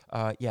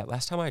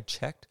 Last time I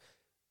checked,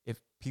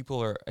 if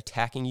people are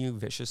attacking you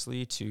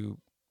viciously to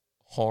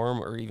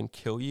harm or even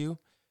kill you,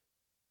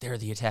 they're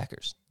the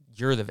attackers.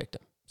 You're the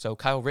victim. So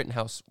Kyle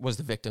Rittenhouse was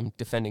the victim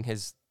defending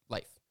his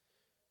life.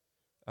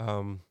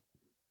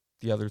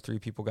 The other 3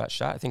 people got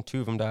shot. I think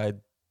 2 of them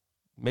died,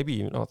 maybe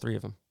even all 3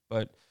 of them.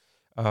 But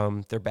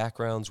their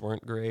backgrounds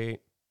weren't great.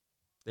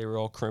 They were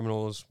all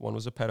criminals. One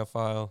was a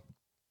pedophile.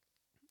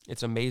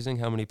 It's amazing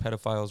how many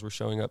pedophiles were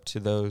showing up to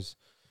those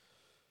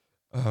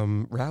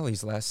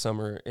rallies last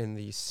summer in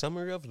the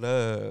Summer of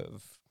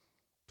Love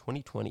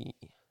 2020.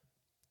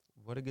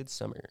 What a good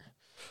summer.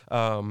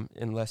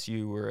 Unless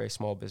you were a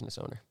small business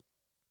owner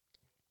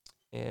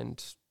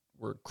and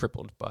were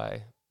crippled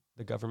by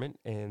the government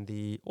and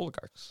the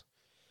oligarchs.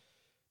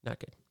 Not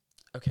good.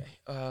 Okay.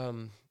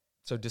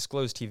 So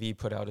Disclosed TV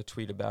put out a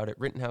tweet about it.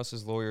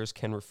 Rittenhouse's lawyers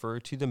can refer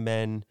to the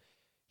men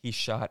he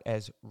shot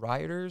as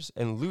rioters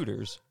and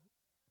looters,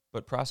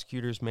 but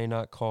prosecutors may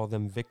not call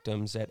them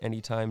victims at any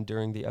time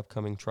during the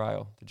upcoming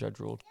trial, the judge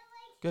ruled.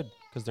 Good,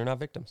 because they're not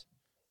victims.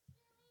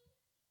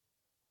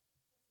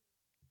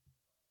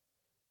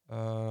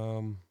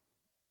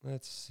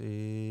 Let's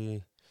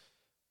see.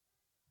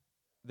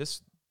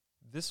 This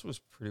was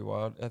pretty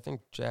wild. I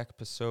think Jack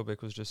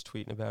Posobiec was just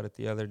tweeting about it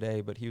the other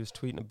day, but he was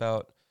tweeting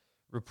about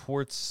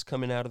reports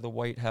coming out of the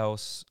White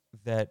House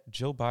that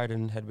Jill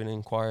Biden had been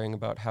inquiring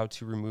about how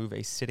to remove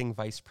a sitting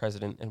vice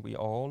president, and we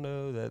all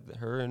know that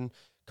her and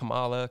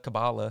Kamala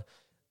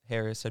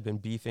Harris had been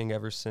beefing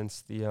ever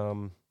since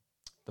the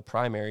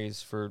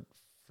primaries for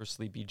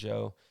Sleepy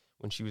Joe,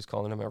 when she was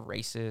calling him a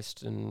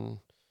racist, and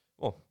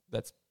well,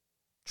 that's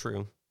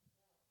true.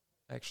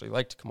 I actually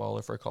liked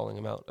Kamala for calling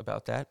him out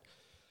about that.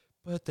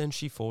 But then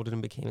she folded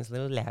and became his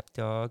little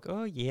lapdog.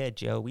 Oh, yeah,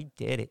 Joe, we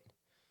did it.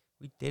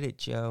 We did it,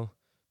 Joe.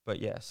 But,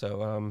 yeah,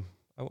 so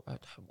I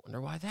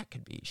wonder why that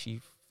could be. She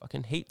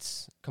fucking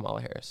hates Kamala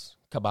Harris.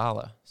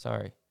 Kabbalah,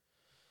 sorry.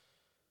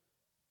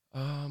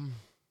 And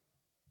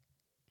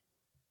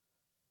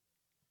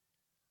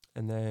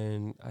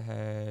then I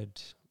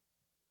had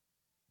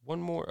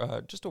one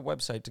more, just a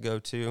website to go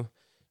to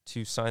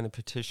sign the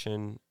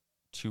petition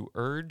to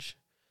urge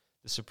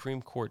the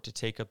Supreme Court to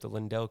take up the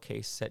Lindell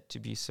case set to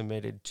be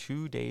submitted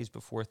 2 days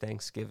before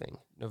Thanksgiving,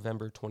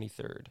 November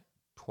 23rd,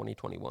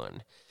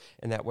 2021.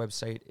 And that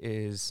website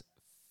is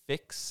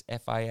FIX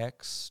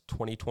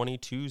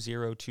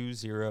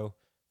 2020-2020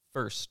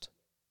 first,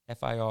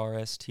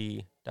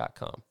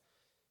 FIRST.com.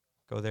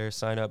 Go there,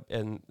 sign up,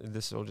 and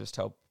this will just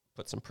help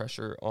put some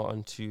pressure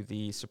onto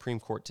the Supreme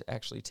Court to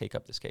actually take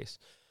up this case.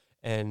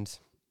 And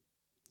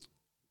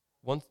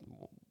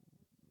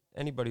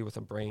anybody with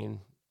a brain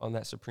on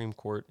that Supreme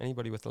Court,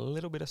 anybody with a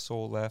little bit of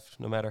soul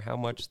left, no matter how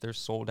much they're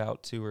sold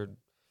out to or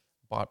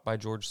bought by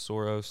George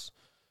Soros,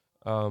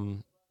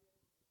 the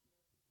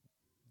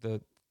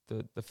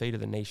fate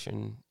of the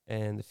nation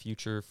and the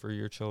future for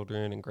your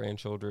children and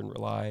grandchildren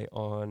rely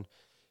on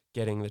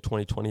getting the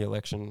 2020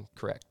 election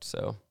correct.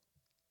 So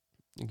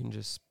you can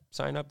just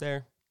sign up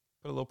there,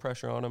 put a little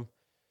pressure on them.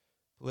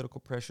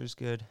 Political pressure is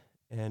good,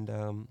 and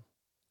I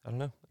don't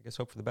know, I guess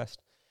hope for the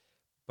best.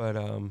 But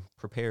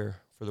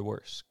prepare for the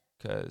worst,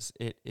 because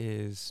it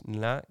is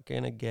not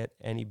going to get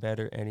any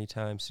better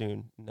anytime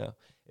soon. No,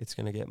 it's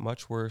going to get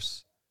much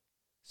worse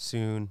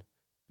soon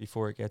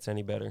before it gets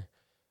any better.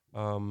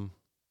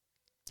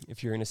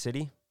 If you're in a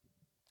city,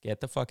 get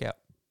the fuck out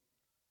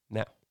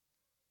now.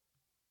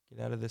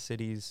 Get out of the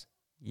cities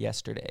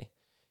yesterday.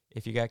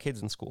 If you got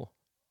kids in school,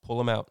 pull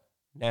them out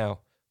now.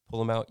 Pull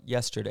them out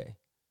yesterday.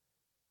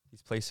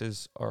 These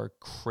places are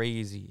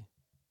crazy,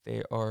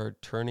 They are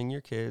turning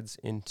your kids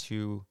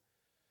into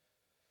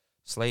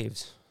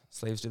slaves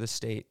to the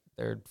state.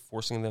 They're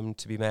forcing them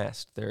to be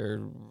masked.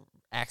 They're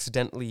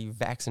accidentally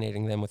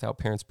vaccinating them without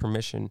parents'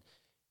 permission.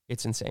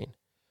 It's insane.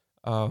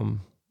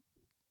 And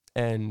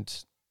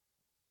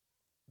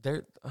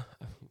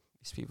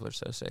these people are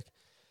so sick.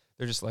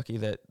 They're just lucky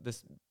that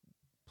this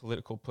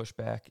political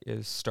pushback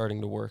is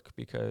starting to work,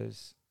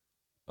 because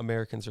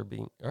Americans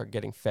are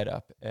getting fed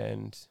up,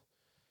 and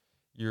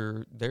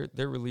they're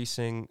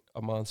releasing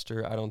a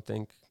monster I don't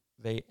think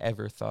they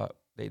ever thought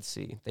they'd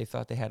see. They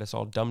thought they had us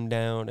all dumbed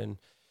down and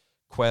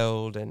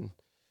quelled and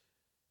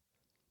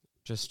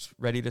just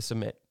ready to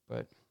submit,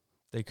 but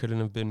they couldn't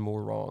have been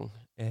more wrong.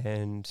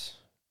 And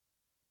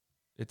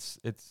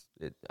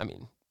I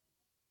mean,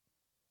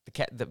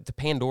 the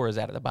Pandora's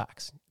out of the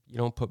box. You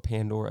don't put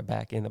Pandora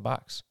back in the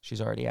box.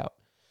 She's already out.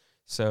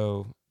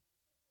 So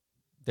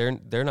they're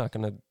not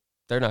gonna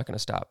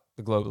stop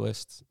the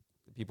globalists,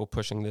 the people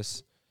pushing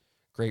this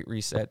great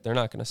reset. They're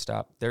not gonna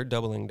stop. They're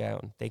doubling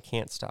down. They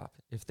can't stop.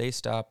 If they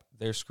stop,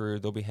 they're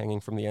screwed. They'll be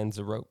hanging from the ends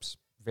of ropes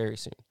very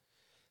soon.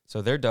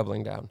 So they're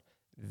doubling down.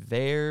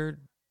 They're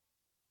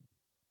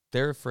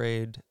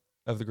afraid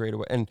of the Great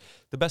Awakening. And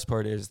the best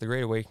part is the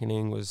Great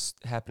Awakening was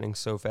happening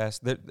so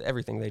fast that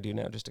everything they do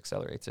now just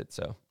accelerates it.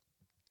 So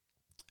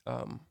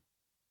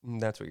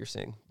that's what you're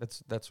seeing.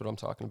 That's what I'm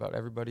talking about.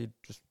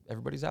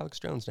 Everybody's Alex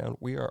Jones now.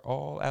 We are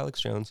all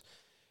Alex Jones.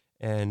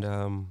 And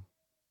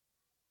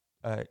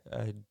I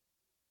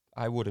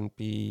wouldn't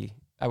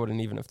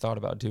even have thought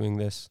about doing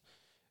this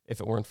if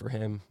it weren't for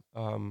him.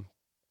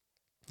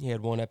 He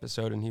had one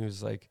episode and he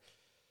was like,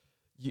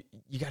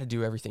 you got to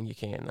do everything you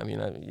can. I mean,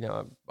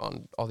 I'm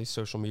on all these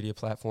social media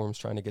platforms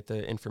trying to get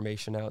the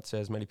information out to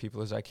as many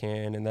people as I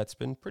can, and that's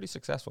been pretty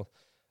successful.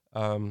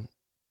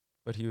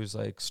 But he was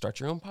like, start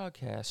your own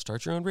podcast,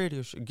 start your own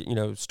radio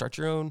show, start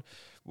your own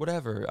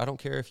whatever. I don't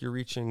care if you're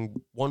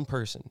reaching one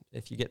person.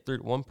 If you get through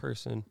to one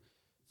person,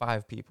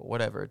 5 people,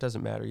 whatever, it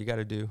doesn't matter. You got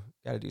to do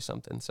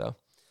something. So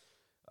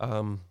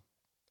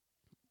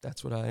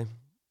that's what I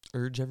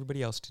urge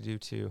everybody else to do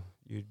too.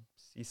 You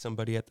see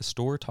somebody at the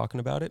store talking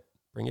about it,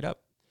 bring it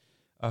up.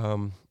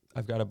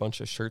 I've got a bunch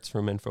of shirts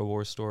from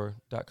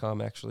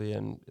InfoWarsStore.com actually,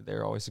 and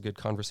they're always a good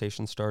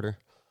conversation starter.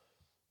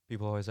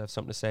 People always have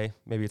something to say.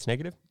 Maybe it's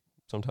negative,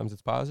 sometimes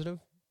it's positive,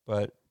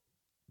 but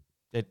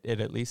it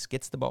at least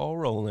gets the ball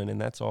rolling, and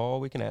that's all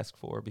we can ask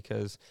for,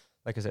 because,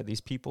 like I said,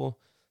 these people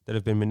that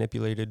have been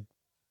manipulated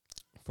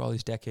for all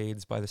these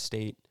decades by the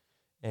state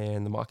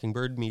and the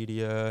Mockingbird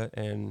media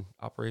and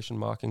Operation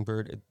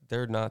Mockingbird,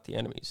 they're not the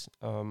enemies.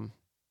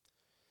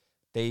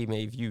 They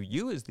may view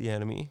you as the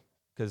enemy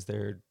because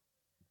they're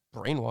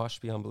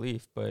brainwashed beyond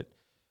belief, but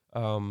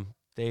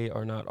they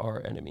are not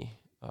our enemy.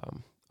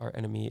 Our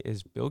enemy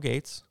is Bill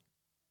Gates,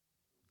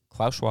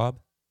 Klaus Schwab,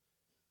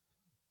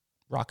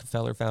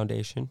 Rockefeller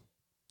Foundation,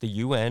 the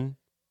UN,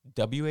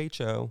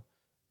 WHO,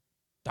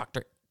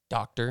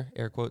 Dr.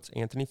 air quotes,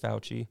 Anthony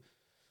Fauci,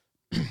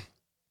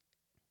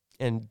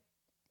 and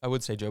I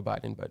would say Joe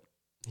Biden, but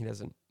he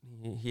has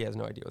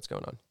no idea what's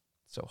going on.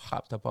 So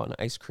hopped up on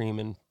ice cream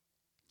and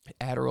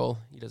Adderall,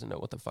 he doesn't know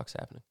what the fuck's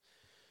happening.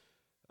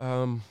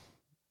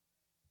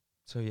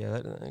 So yeah,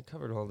 that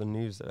covered all the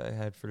news that I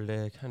had for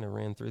today. I kind of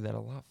ran through that a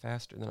lot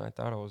faster than I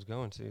thought I was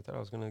going to. I thought I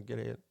was going to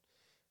get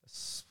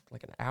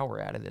like an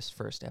hour out of this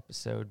first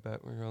episode,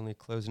 but we're only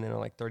closing in on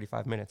like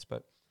 35 minutes,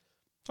 but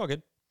it's all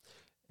good.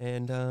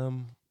 And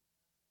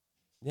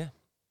yeah,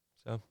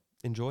 so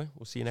enjoy.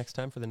 We'll see you next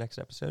time for the next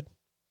episode,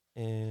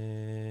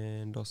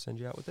 and I'll send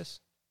you out with this.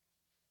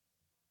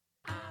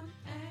 I'm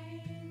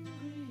angry.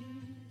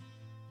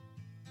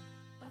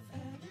 I've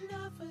had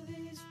enough of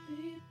these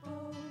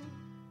people.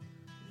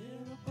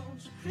 They're a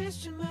bunch of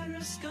Christian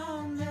murderers,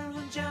 scum. They're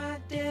on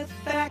giant death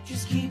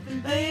factories, keeping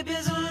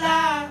babies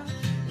alive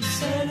and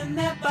selling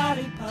their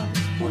body parts.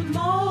 What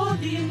more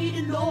do you need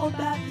to know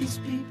about these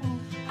people?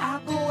 I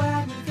go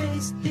out and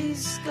face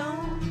these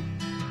scum.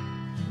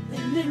 They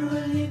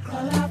literally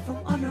crawl out from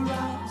under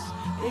rocks.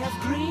 They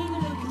have green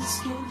looking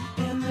skin,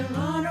 and they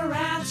run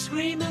around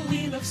screaming,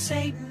 we love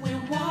Satan, we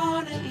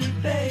wanna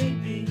eat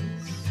babies.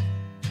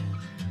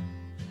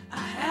 I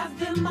have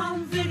them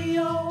on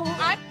video.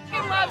 I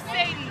love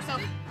Satan, so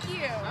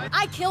you.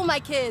 I kill my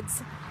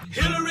kids.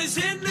 Hillary's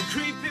in the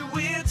creepy,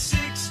 weird,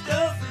 sick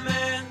stuff,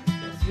 man.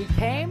 We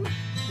came,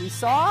 we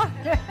saw,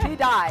 he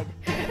died.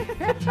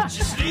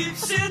 She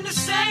sleeps in the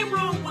same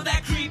room with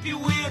that creepy,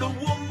 weird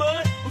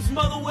woman whose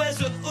mother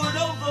wears a hood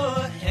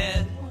over her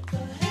head. What the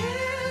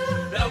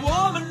hell? That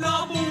woman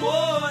number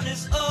one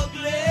is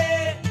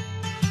ugly.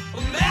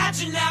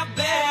 Imagine how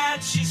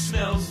bad she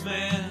smells,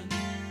 man.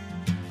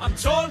 I'm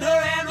told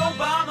her and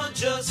Obama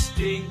just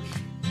stink.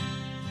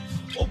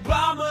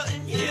 Obama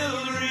and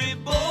Hillary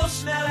both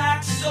smell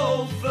like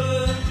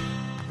sulfur.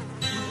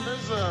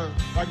 There's a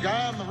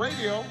guy on the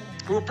radio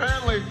who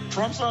apparently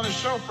Trump's on his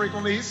show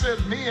frequently. He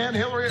said me and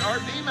Hillary are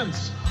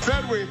demons.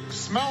 Said we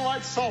smell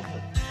like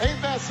sulfur.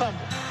 Ain't that something?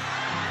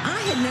 I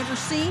had never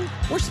seen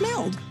or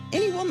smelled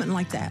any woman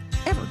like that,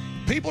 ever.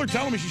 People are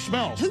telling me she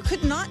smells. Who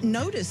could not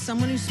notice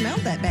someone who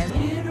smelled that bad?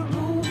 In a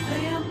room,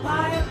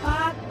 vampire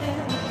pot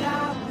belly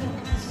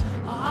goblins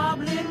are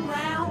hobbling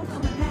round,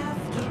 coming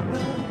after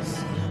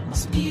us. My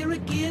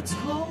spirit gets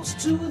close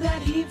to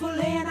that evil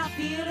and I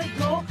feel it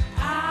go.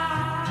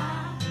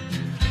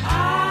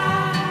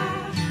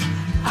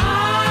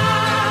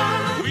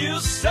 We're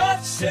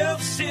such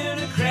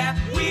self-centered crap,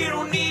 we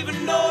don't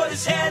even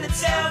notice hell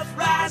itself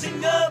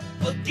rising up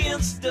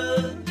against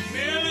us.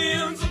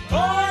 Millions of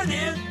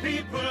pointed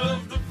people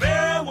of the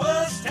very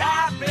worst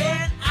type,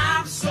 and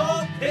I'm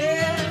so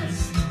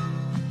pissed.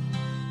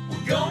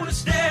 We're gonna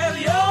stab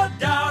your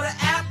daughter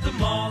at the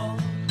mall.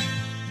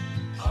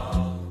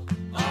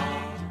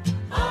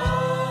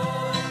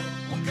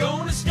 We're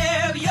gonna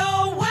stab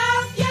your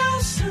wife,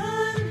 your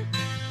son.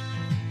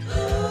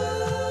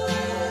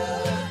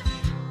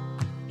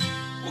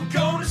 We're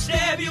gonna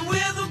stab you with